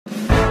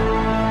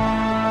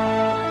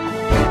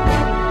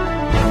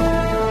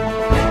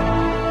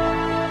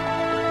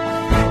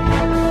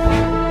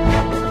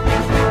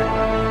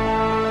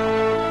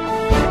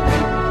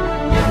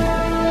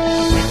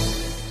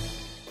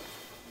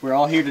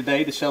here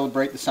today to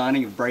celebrate the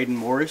signing of Bradyn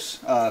Morris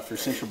for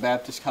Central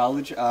Baptist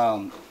College.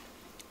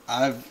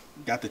 I've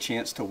got the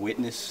chance to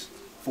witness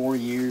 4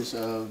 years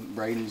of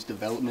Bradyn's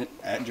development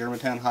at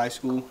Germantown High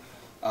School,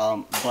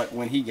 but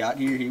when he got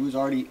here, he was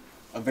already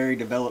a very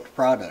developed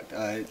product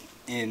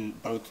in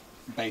both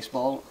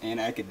baseball and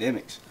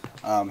academics.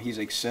 He's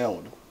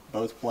excelled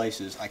both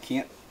places. I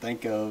can't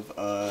think of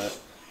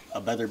a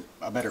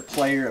better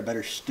player, a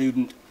better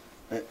student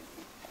that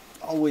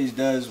always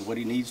does what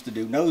he needs to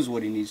do, knows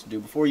what he needs to do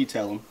before you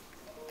tell him.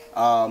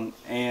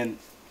 And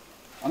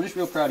I'm just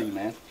real proud of you,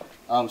 man.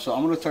 So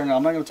I'm not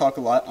going to talk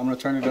a lot. I'm going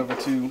to turn it over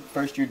to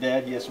first your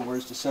dad. He has some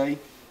words to say,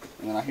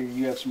 and then I hear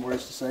you have some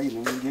words to say, and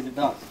then we'll get it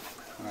done.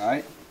 All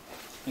right,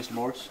 Mr.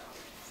 Morris.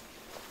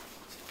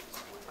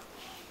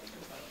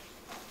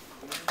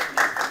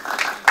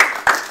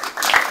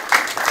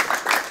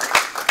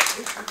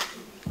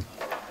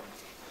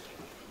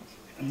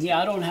 Yeah,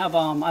 I don't have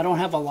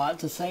a lot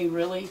to say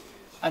really.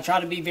 I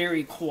try to be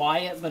very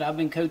quiet, but I've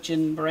been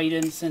coaching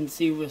Bradyn since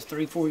he was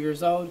 3-4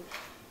 years old.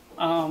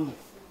 I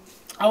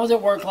was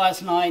at work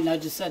last night and I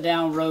just sat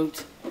down,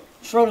 wrote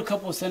a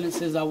couple of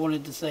sentences I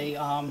wanted to say,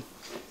 and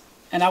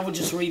I would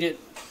just read it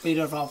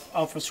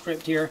off a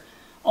script here.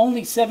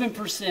 Only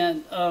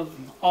 7% of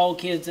all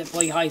kids that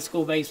play high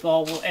school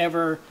baseball will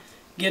ever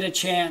get a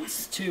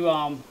chance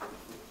to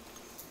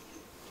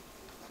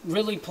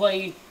really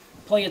play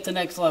at the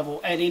next level,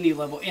 at any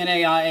level,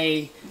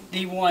 NAIA,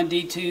 D1,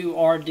 D2,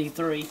 or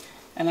D3.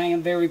 And I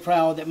am very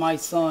proud that my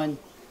son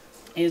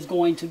is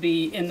going to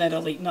be in that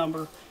elite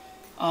number.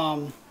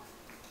 I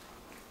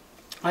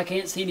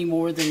can't see any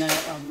more than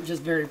that. I'm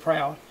just very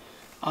proud.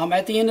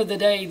 At the end of the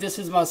day, this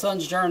is my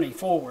son's journey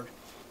forward.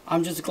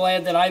 I'm just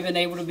glad that I've been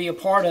able to be a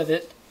part of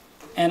it,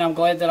 and I'm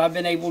glad that I've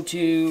been able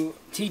to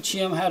teach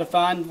him how to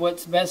find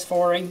what's best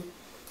for him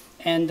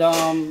and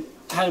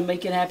how to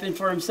make it happen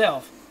for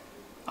himself.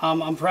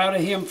 I'm proud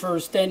of him for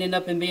standing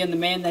up and being the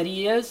man that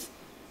he is,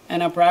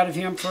 and I'm proud of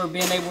him for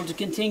being able to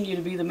continue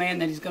to be the man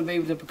that he's going to be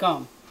able to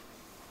become.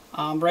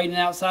 Bradyn,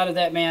 outside of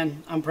that,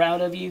 man, I'm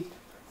proud of you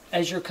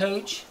as your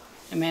coach,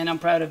 and man, I'm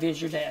proud of you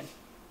as your dad.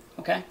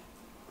 Okay?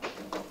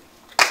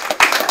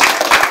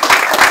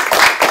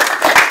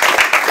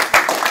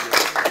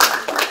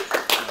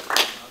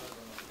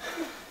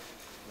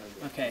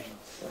 Okay.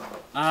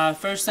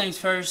 First things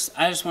first,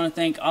 I just want to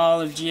thank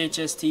all of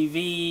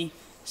GHS-TV,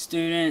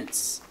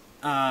 students,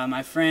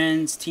 my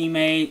friends,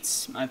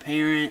 teammates, my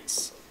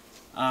parents,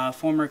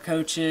 former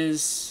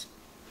coaches.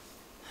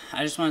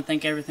 I just want to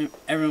thank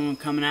everyone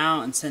coming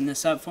out and setting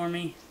this up for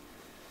me.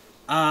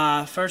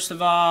 First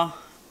of all,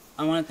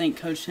 I want to thank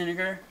Coach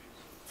Henniger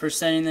for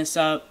setting this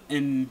up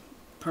and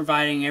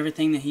providing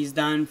everything that he's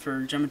done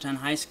for Germantown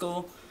High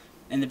School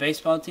and the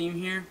baseball team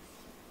here.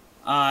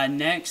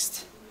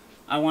 Next,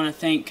 I want to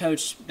thank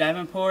Coach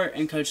Davenport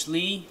and Coach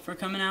Lee for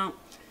coming out.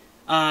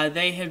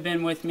 They have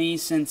been with me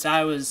since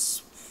I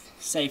was,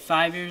 say,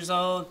 5 years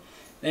old.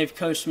 They've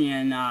coached me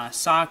in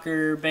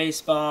soccer,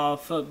 baseball,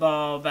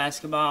 football,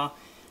 basketball,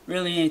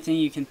 really anything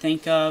you can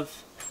think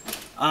of.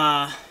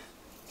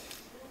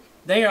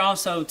 They are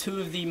also two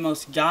of the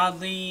most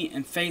godly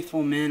and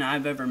faithful men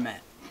I've ever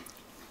met.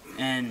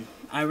 And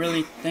I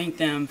really thank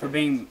them for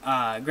being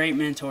great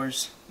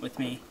mentors with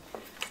me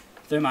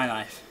through my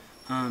life.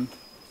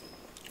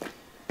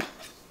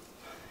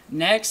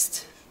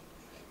 Next,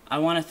 I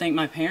want to thank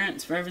my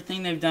parents for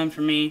everything they've done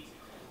for me.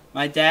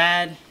 My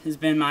dad has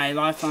been my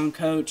lifelong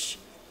coach.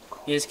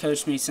 He has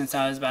coached me since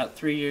I was about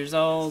 3 years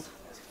old.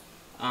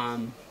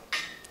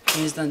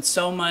 He has done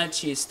so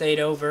much. He has stayed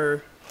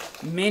over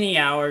many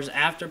hours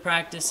after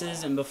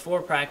practices and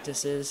before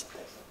practices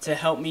to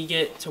help me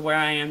get to where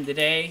I am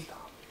today.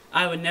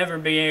 I would never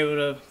be able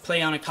to play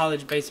on a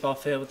college baseball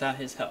field without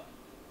his help.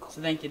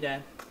 So thank you,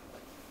 Dad.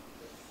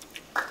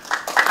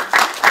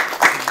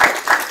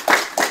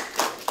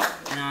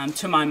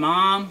 To my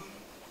mom,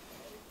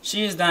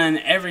 she has done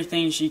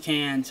everything she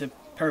can to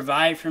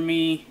provide for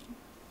me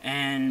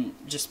and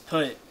just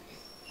put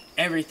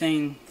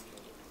everything,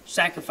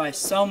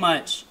 sacrificed so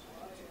much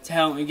to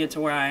help me get to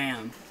where I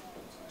am.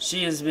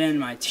 She has been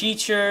my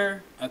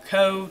teacher, a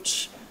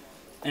coach,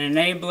 an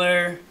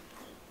enabler,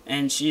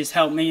 and she has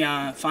helped me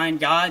find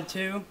God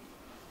too.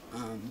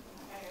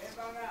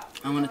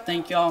 I want to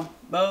thank y'all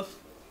both,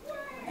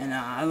 and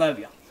I love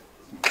y'all.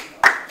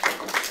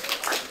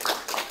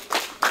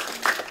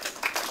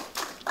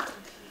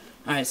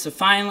 Alright, so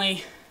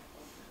finally,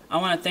 I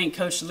want to thank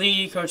Coach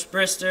Lee, Coach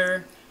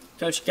Brister,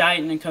 Coach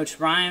Guyton, and Coach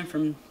Ryan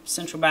from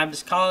Central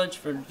Baptist College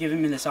for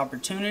giving me this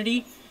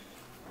opportunity.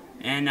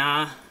 And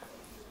I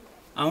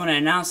want to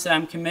announce that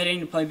I'm committing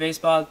to play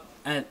baseball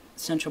at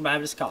Central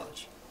Baptist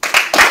College.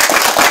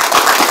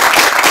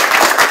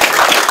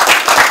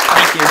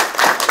 Thank you.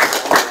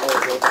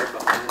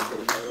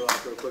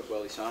 Real quick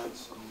while he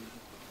signs.